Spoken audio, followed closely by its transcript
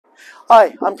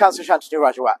Hi, I'm Councillor Shantanu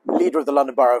Rajawat, leader of the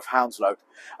London Borough of Hounslow,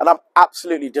 and I'm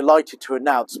absolutely delighted to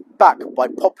announce, back by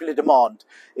popular demand,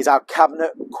 is our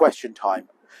Cabinet Question Time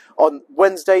on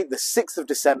Wednesday the 6th of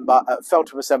December at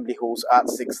Feltham Assembly Halls at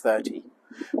 6:30.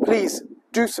 Please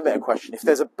do submit a question. If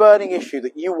there's a burning issue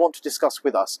that you want to discuss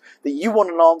with us, that you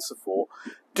want an answer for,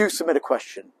 do submit a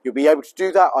question. You'll be able to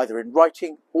do that either in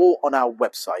writing or on our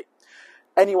website.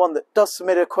 Anyone that does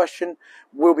submit a question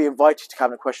will be invited to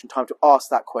Cabinet Question Time to ask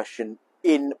that question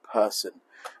in person.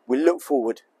 We look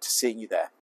forward to seeing you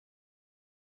there.